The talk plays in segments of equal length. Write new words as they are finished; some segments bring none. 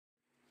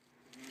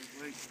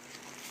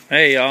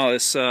Hey y'all,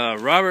 it's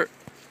Robert,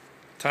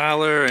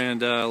 Tyler,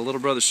 and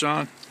little brother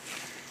Sean.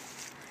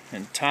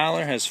 And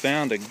Tyler has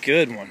found a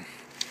good one.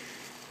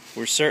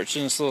 We're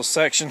searching this little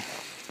section.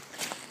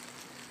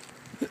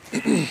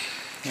 And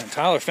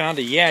Tyler found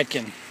a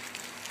Yadkin.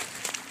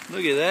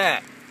 Look at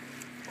that.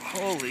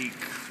 Holy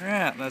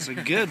crap, that's a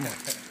good one.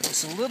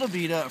 It's a little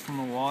beat up from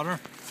the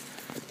water.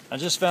 I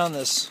just found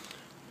this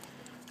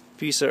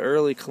piece of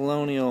early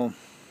colonial.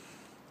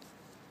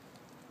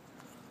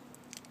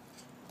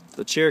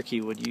 The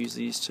Cherokee would use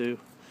these two.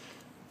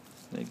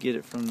 They get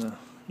it from the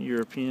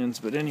Europeans,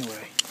 but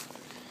anyway.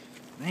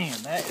 Man,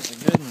 that is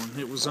a good one.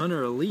 It was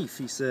under a leaf,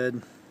 he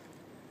said.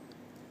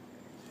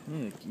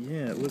 Heck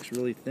yeah, it looks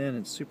really thin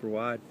and super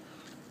wide.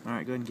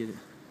 Alright, go ahead and get it.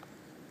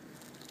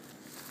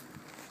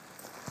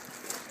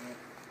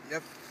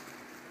 Yep.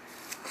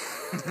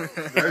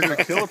 There's your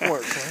killer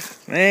port,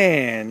 huh?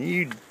 Man,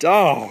 you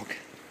dog.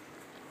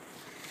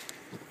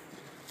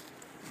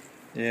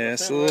 Yeah,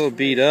 it's a little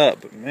beat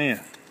up, but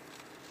man.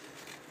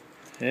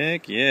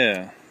 Heck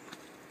yeah.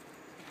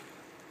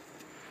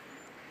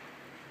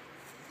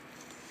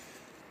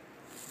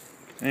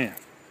 Man.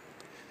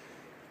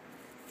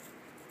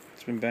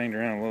 It's been banged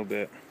around a little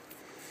bit.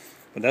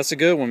 But that's a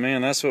good one,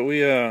 man. That's what we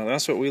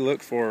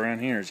look for around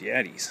here is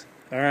Yaddies.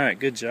 Alright,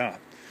 good job.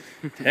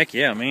 Heck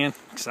yeah, man.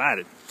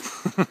 Excited.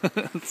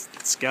 Let's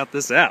scout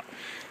this out.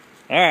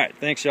 Alright,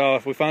 thanks y'all.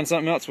 If we find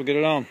something else, we'll get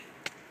it on.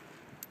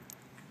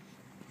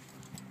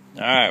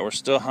 Alright, we're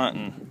still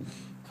hunting.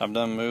 I've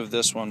done moved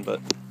this one, but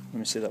let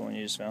me see that one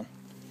you just found.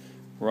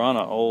 We're on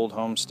an old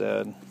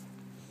homestead.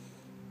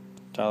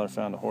 Tyler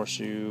found a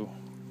horseshoe.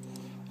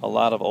 A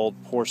lot of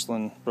old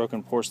porcelain,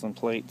 broken porcelain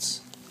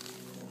plates.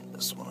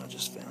 This one I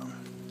just found.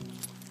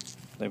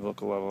 They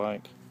look a lot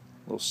alike.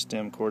 Little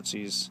stem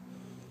Quartzies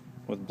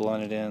with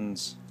blunted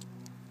ends.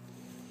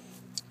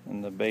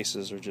 And the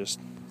bases are just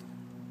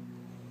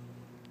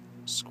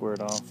squared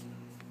off.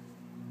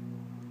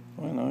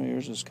 Well, no,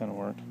 yours just kind of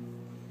worked.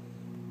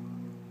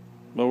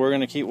 But we're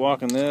going to keep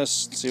walking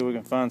this, see if we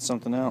can find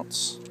something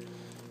else.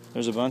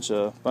 There's a bunch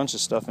of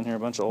stuff in here, a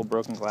bunch of old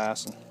broken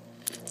glass, and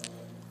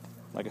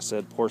like I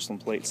said, porcelain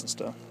plates and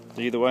stuff. But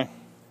either way,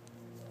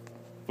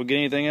 if we get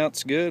anything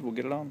else good, we'll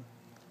get it on.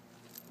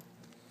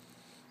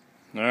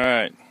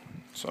 Alright,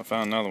 so I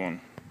found another one.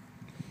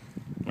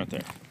 Right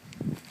there.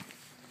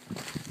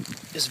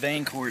 This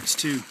vein quartz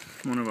too,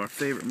 one of our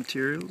favorite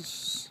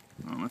materials.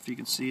 I don't know if you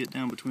can see it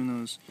down between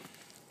those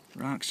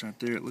rocks right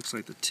there. It looks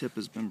like the tip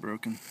has been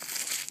broken.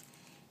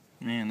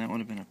 Man, that would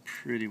have been a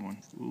pretty one.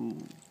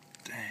 Ooh,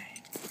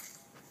 dang.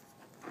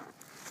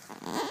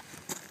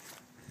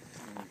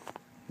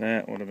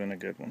 That would have been a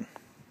good one.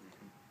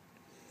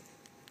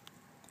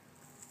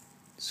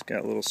 It's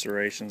got little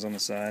serrations on the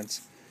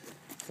sides.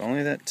 If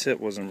only that tip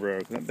wasn't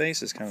broke. That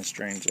base is kind of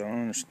strange. I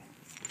don't understand.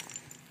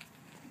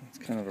 It's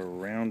kind of a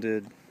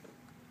rounded. Let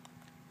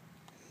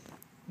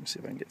me see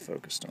if I can get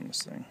focused on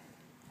this thing.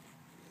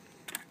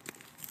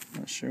 I'm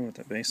not sure what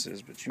that base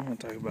is, but you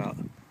want to talk about.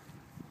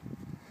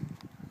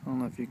 I don't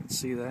know if you can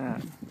see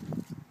that.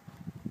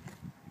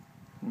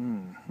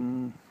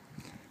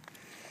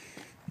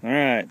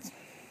 Alright.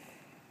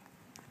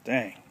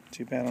 Dang,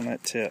 too bad on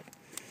that tip.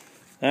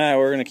 Alright,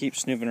 we're going to keep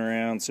snooping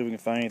around, see if we can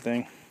find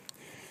anything.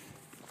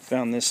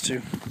 Found this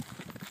too.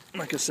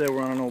 Like I said,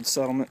 we're on an old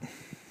settlement.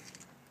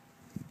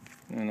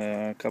 And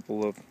a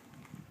couple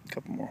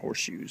more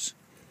horseshoes.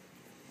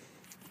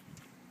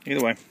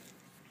 Either way.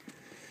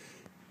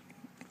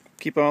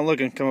 Keep on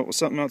looking, come up with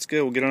something else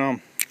good, we'll get it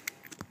on.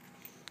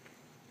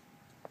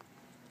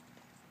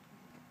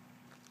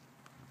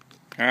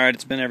 Alright,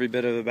 it's been every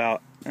bit of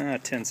about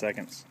 10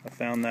 seconds. I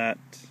found that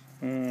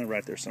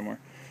right there somewhere.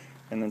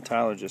 And then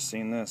Tyler just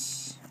seen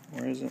this.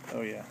 Where is it?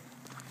 Oh yeah.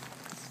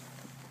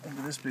 Look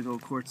at this big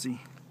old quartzy.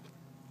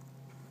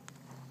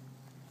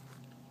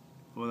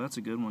 Boy, that's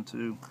a good one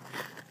too.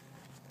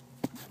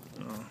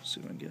 Oh, see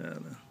if I can get out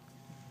of there.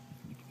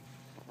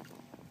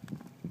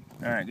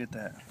 Alright, get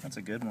that. That's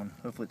a good one.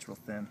 Hopefully it's real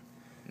thin.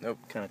 Nope.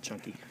 Kind of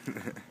chunky.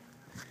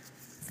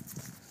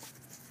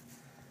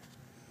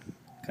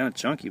 Kind of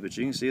chunky, but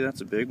you can see that's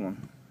a big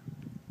one.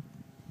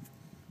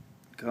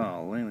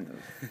 Golly, look at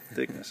the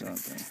thickness on that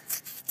thing.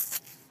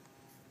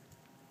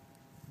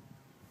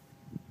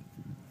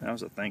 That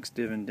was a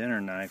Thanksgiving dinner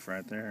knife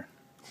right there.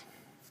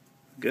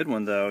 Good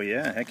one though,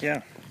 yeah, heck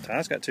yeah.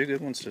 Ty's got two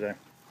good ones today.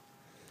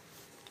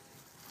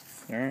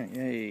 Alright,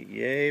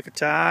 yay for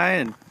Ty,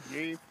 and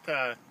Yay for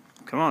Ty.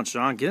 Come on,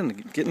 Sean, get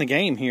in the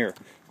game here.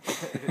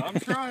 I'm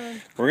trying.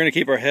 We're gonna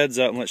keep our heads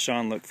up and let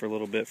Sean look for a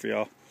little bit for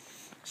y'all.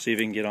 See if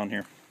he can get on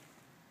here.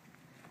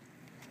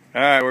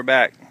 Alright, we're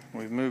back.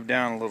 We've moved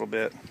down a little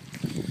bit.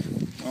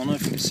 I don't know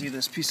if you can see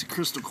this piece of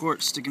crystal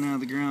quartz sticking out of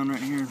the ground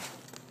right here.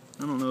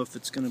 I don't know if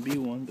it's going to be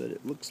one, but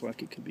it looks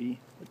like it could be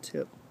a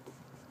tip.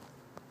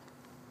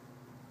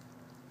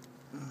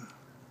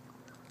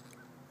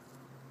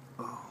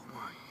 Oh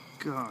my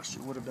gosh,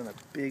 it would have been a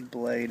big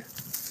blade.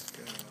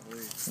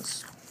 Golly.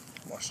 Let's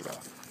wash it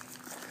off.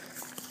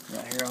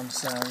 Right here on the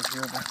side of the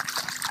river.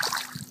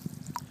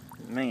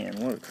 Man,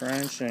 what a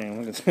crying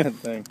shame. Look at that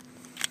thing.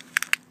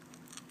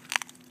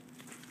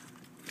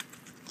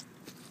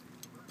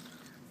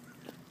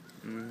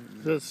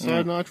 Is that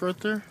side notch right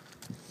there?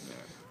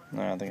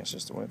 No, I think it's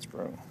just the way it's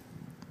broke.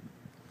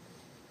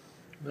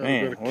 That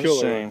Man, was what a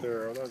killer shame. right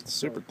there. Oh, that's It's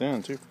super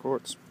thin too for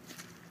quartz.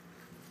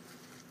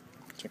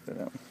 Check that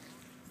out.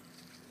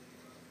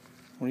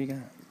 What do you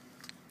got?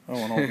 Oh,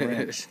 an old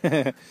wrench.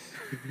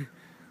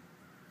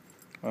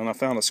 And I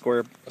found a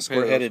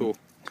square-headed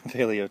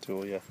paleo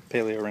tool, yeah,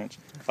 paleo wrench.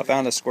 I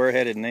found a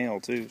square-headed nail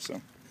too,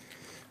 so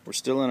we're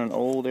still in an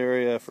old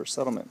area for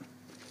settlement.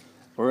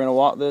 We're gonna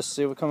walk this,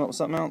 see if we come up with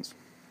something else.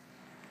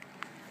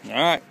 All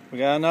right, we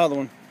got another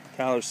one.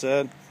 Tyler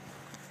said,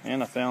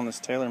 and I found this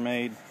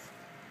tailor-made.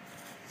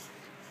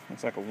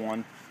 Looks like a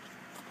 1.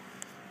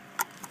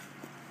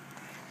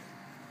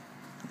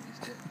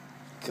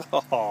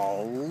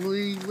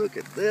 Golly, look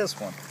at this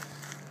one.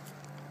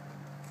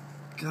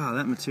 God,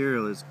 that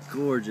material is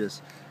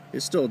gorgeous.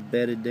 It's still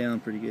bedded down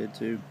pretty good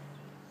too.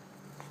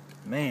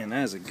 Man,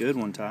 that is a good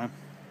one, Ty.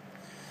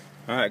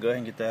 Alright, go ahead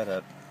and get that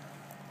up.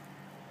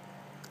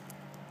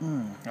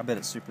 I bet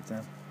it's super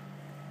thin.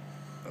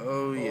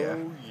 Oh yeah.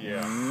 Oh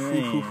yeah.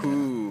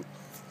 Man,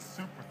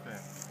 Super thin.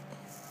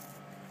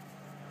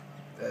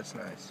 That's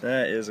nice.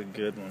 that is a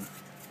good one.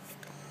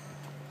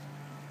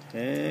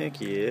 Heck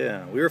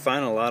yeah. We were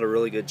finding a lot of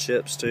really good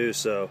chips too,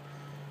 so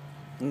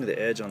look at the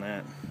edge on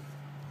that.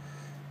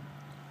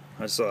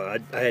 I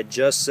had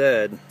just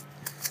said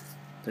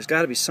there's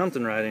got to be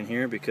something right in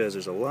here because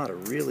there's a lot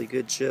of really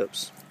good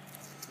chips.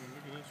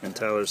 And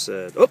Tyler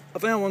said, oh, I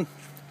found one.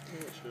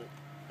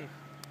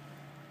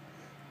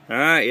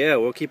 Alright, yeah,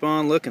 we'll keep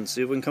on looking,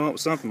 see if we can come up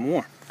with something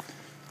more.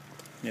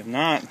 If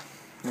not,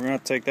 we're going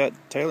to take that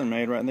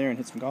TaylorMade right there and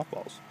hit some golf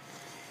balls.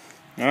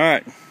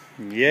 Alright,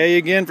 yay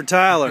again for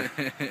Tyler.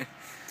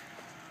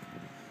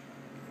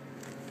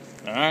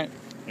 Alright,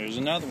 here's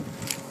another one.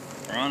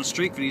 We're on a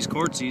streak for these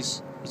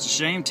Quartzies. It's a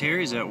shame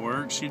Terry's at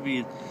work. She'd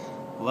be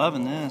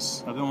loving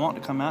this. I've been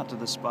wanting to come out to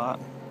this spot.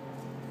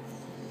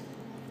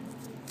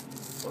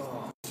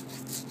 Oh.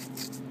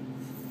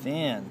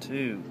 Thin,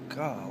 too.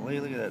 Golly,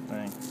 look at that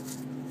thing.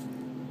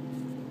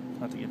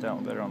 I'll have to get that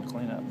one better on the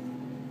cleanup.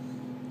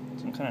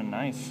 Some kind of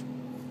knife.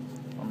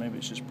 Or maybe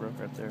it's just broke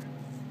right there.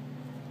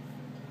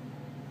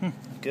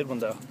 Good one,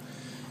 though.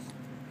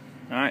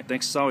 Alright,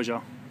 thanks as always,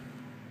 y'all.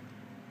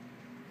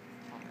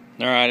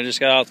 Alright, I just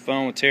got off the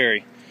phone with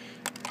Terry.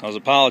 I was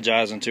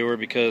apologizing to her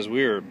because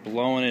we were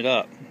blowing it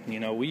up. You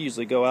know, we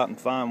usually go out and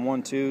find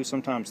 1, 2,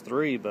 sometimes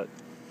 3, but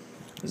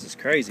this is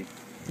crazy.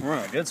 We're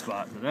in a good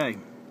spot today.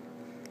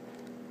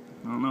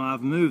 I don't know,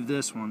 I've moved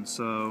this one,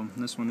 so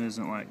this one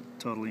isn't like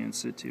totally in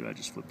situ. I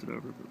just flipped it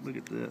over, but look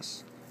at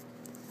this.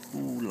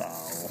 Ooh, la.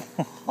 See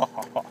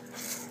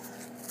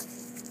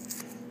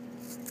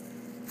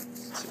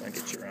if I can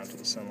get you around to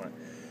the sunlight.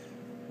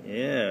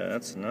 Yeah,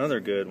 that's another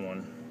good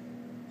one.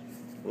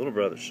 Little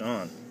brother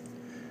Sean.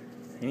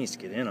 He needs to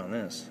get in on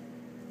this.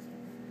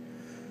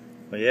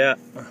 But yeah,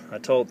 I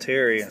told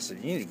Terry, I said,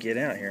 you need to get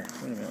out here.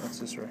 Wait a minute, what's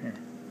this right here?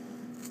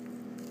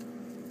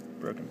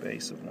 Broken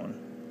base of one.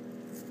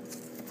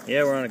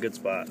 Yeah, we're on a good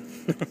spot.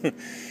 We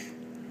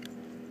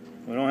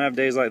don't have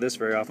days like this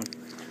very often.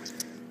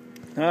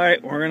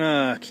 Alright, we're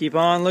gonna keep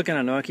on looking.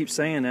 I know I keep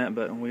saying that,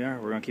 but we are.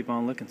 We're gonna keep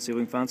on looking, see if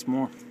we can find some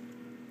more.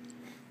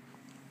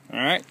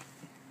 Alright.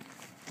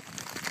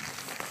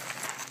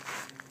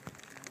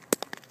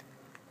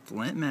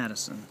 Flint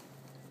Madison.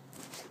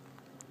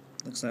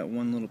 Looks like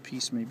one little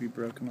piece may be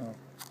broken off.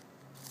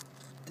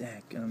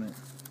 Dadgummit.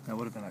 That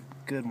would have been a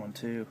good one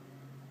too.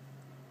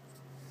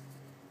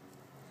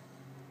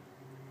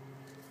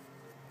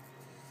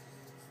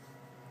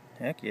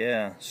 Heck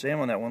yeah. Shame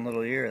on that one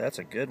little ear. That's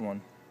a good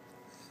one.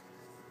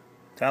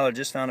 Tyler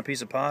just found a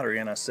piece of pottery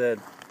and I said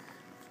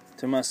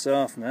to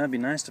myself, man, that'd be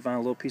nice to find a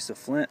little piece of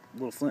flint, a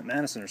little Flint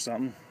Madison or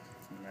something.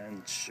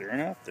 And sure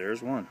enough,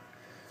 there's one.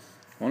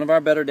 One of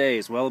our better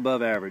days, well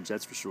above average,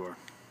 that's for sure.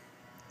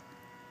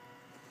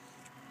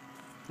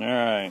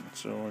 Alright,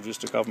 so we're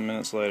just a couple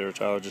minutes later.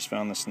 Tyler just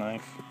found this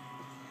knife.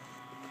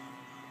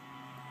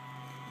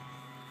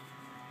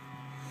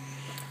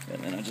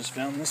 And then I just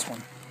found this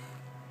one.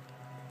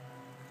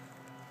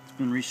 It's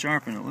been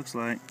resharpened, it looks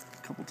like,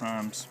 a couple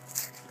times.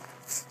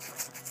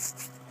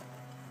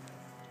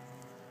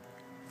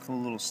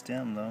 Cool little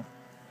stem, though.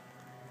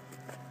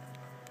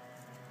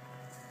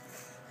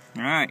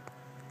 Alright,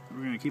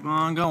 we're going to keep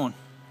on going.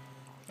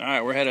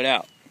 Alright, we're headed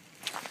out.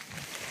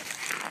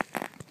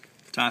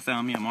 Ty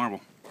found me a marble.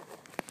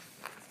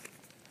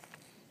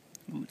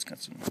 Ooh, it's got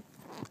some...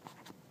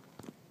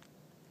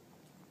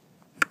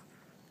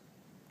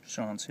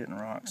 Sean's hitting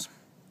rocks.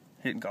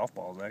 Hitting golf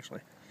balls,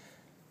 actually.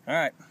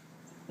 Alright.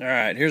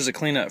 Alright, here's a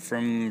cleanup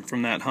from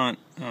that hunt.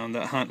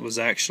 That hunt was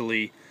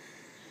actually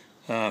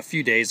a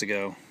few days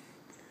ago.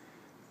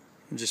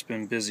 I've just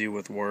been busy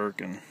with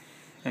work, and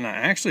I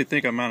actually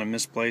think I might have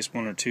misplaced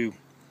one or two.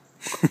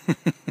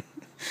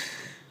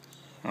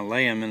 I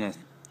lay them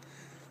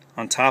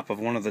on top of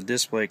one of the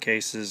display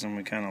cases, and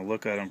we kind of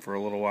look at them for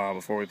a little while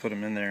before we put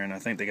them in there, and I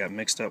think they got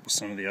mixed up with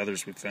some of the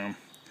others we found.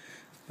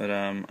 But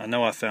I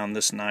know I found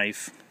this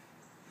knife.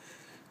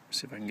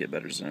 Let's see if I can get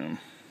better zoom.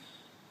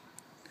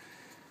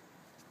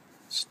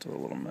 Still a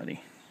little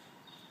muddy.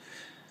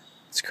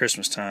 It's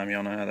Christmas time,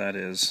 y'all know how that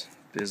is.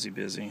 Busy,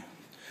 busy.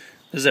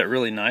 This is that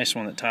really nice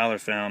one that Tyler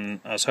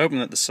found. I was hoping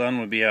that the sun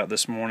would be out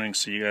this morning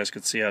so you guys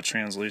could see how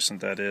translucent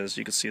that is.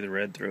 You could see the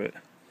red through it.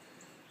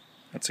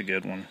 That's a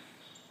good one.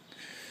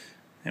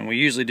 And we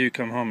usually do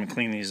come home and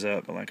clean these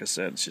up, but like I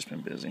said, it's just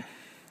been busy.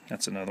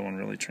 That's another one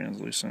really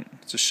translucent.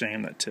 It's a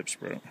shame that tip's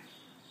broke.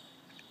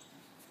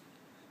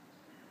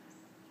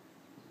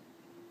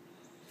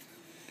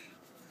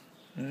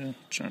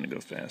 Trying to go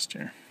fast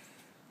here.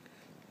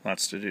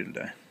 Lots to do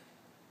today.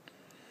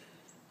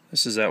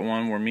 This is that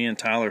one where me and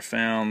Tyler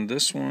found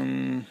this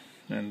one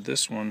and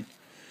this one.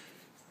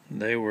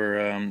 They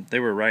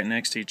were right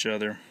next to each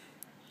other,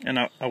 and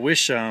I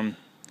wish some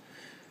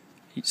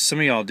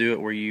of y'all do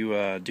it where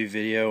you do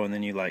video and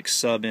then you like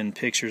sub in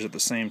pictures at the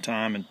same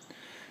time,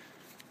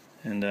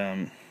 and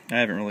I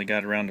haven't really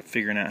got around to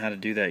figuring out how to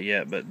do that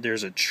yet. But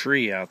there's a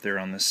tree out there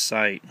on this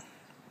site,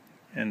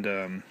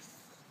 and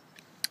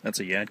that's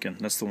a Yadkin.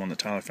 That's the one that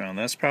Tyler found.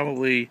 That's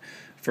probably,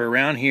 for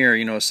around here,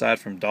 you know, aside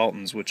from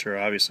Daltons, which are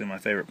obviously my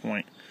favorite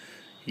point,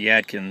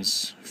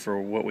 Yadkins, for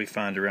what we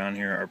find around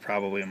here, are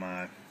probably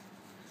my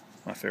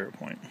favorite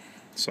point.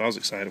 So I was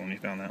excited when we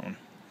found that one.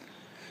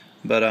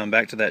 But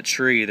back to that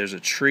tree, there's a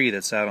tree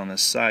that's out on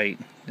this site.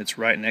 It's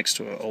right next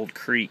to an old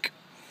creek.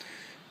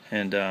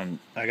 And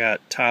I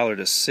got Tyler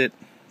to sit,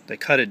 they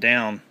cut it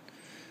down,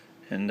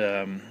 and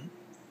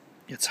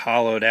it's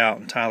hollowed out,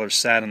 and Tyler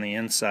sat on the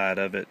inside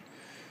of it.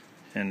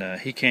 And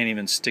he can't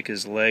even stick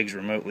his legs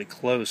remotely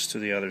close to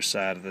the other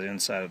side of the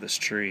inside of this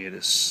tree. It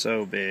is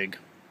so big.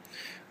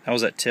 That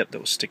was that tip that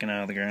was sticking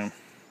out of the ground.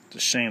 It's a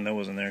shame that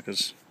wasn't there,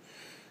 because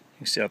you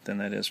can see how thin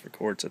that is for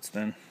quartz. That's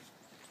thin.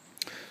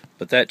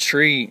 But that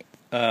tree,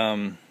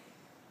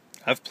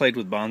 I've played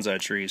with bonsai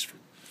trees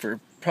for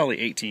probably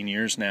 18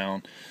 years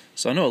now,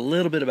 so I know a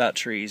little bit about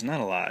trees,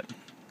 not a lot.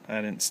 I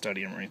didn't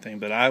study them or anything,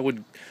 but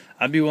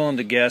I'd be willing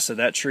to guess that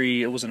that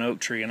tree, it was an oak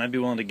tree, and I'd be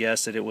willing to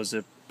guess that it was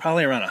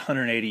probably around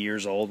 180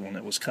 years old when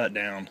it was cut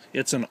down.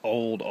 It's an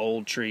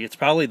old tree. It's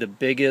probably the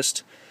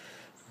biggest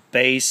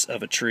base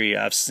of a tree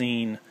I've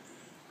seen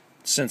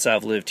since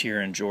I've lived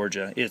here in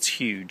Georgia. It's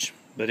huge.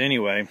 But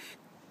anyway,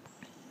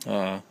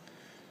 that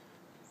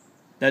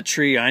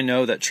tree, I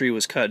know that tree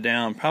was cut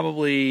down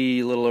probably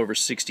a little over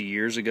 60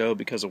 years ago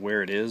because of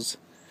where it is.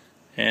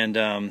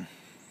 And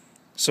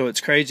so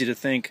it's crazy to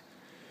think,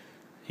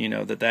 you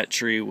know, that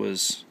tree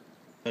was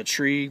a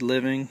tree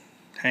living,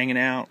 hanging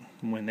out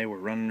when they were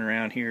running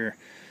around here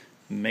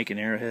making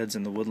arrowheads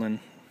in the woodland.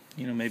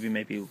 You know,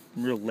 maybe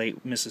real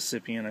late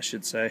Mississippian, I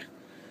should say,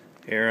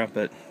 era.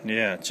 But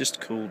yeah, it's just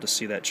cool to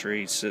see that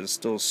tree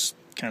still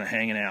kind of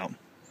hanging out,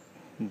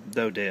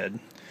 though dead.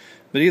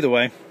 But either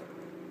way,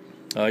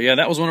 yeah,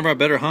 that was one of our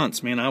better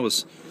hunts. Man, I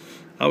was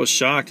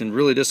shocked and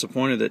really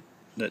disappointed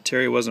that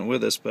Terry wasn't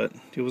with us, but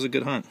it was a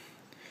good hunt.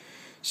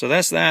 So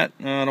that's that.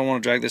 I don't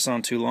want to drag this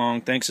on too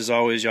long. Thanks as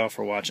always, y'all,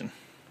 for watching.